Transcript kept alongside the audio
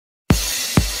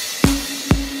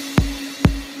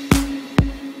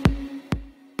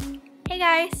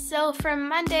guys, so for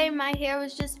Monday my hair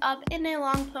was just up in a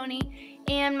long pony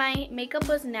and my makeup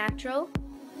was natural.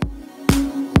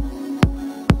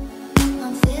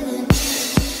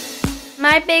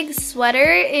 My big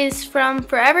sweater is from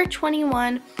Forever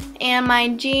 21 and my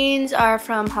jeans are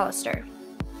from Hollister.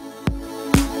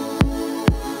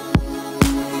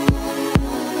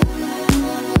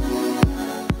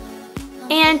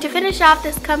 And to finish off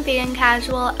this comfy and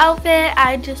casual outfit,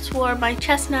 I just wore my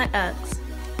chestnut Uggs.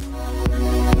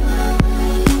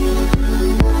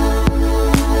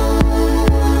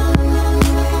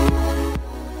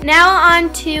 Now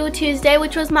on to Tuesday,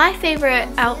 which was my favorite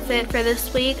outfit for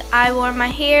this week. I wore my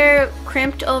hair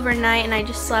crimped overnight and I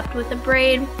just slept with a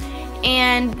braid.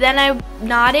 And then I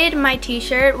knotted my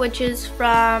t-shirt, which is a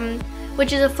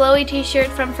flowy t-shirt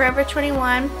from Forever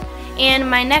 21. And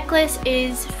my necklace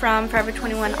is from Forever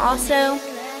 21 also.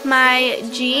 My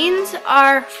jeans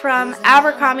are from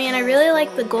Abercrombie and I really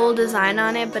like the gold design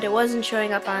on it, but it wasn't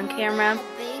showing up on camera.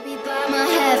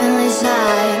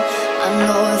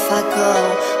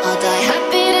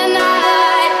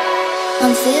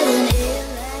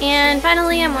 And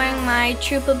finally I'm wearing my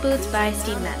Troopa boots by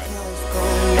Steve Madden.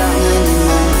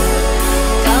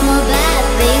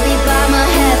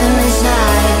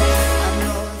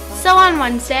 So on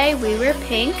Wednesday we were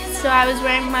pink, so I was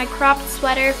wearing my cropped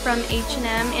sweater from H&M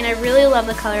and I really love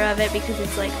the color of it because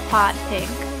it's like hot pink.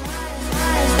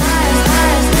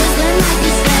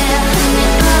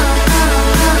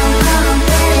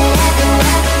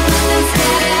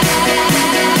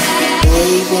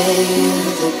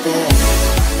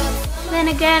 Then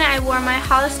again I wore my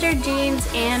Hollister jeans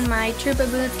and my Troopa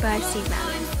boots by Steve Madden.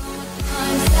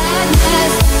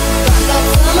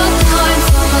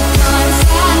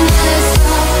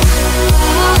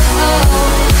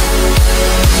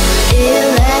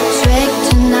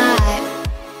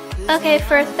 Okay,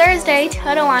 for Thursday,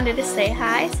 Toto wanted to say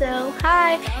hi, so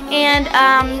hi. And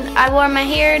I wore my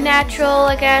hair natural,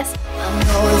 I guess.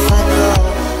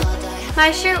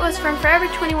 My shirt was from Forever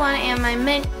 21 and my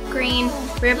mint green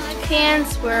ripped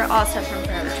pants were also from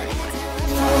Forever 21.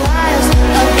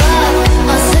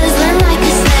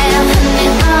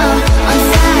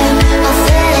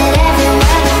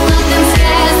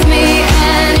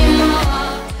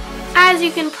 As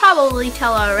you can probably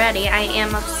tell already, I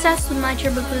am obsessed with my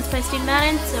Troopa boots by Steve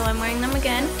Madden, so I'm wearing them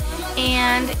again.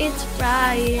 And it's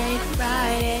Friday,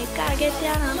 gotta get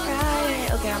down on Friday.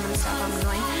 Okay, I'm gonna stop, I'm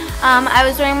annoying. I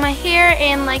was wearing my hair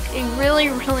in like a really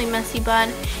messy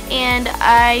bun, and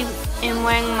I am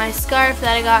wearing my scarf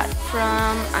that I got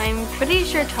from, I'm pretty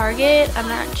sure Target, I'm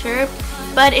not sure,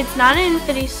 but it's not an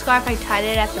infinity scarf, I tied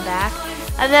it at the back.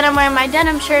 And then I'm wearing my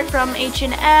denim shirt from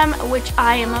H&M, which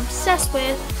I am obsessed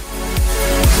with.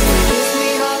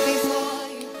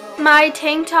 My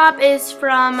tank top is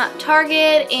from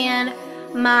Target and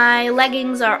my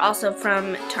leggings are also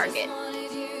from Target.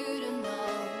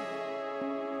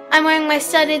 I'm wearing my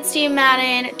studded Steve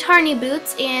Madden Tarny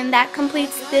boots and that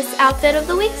completes this outfit of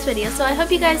the week's video. So I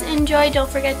hope you guys enjoyed. Don't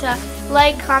forget to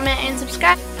like, comment, and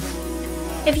subscribe.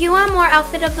 If you want more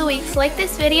outfit of the weeks, like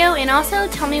this video and also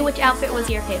tell me which outfit was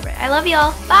your favorite. I love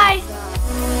y'all. Bye!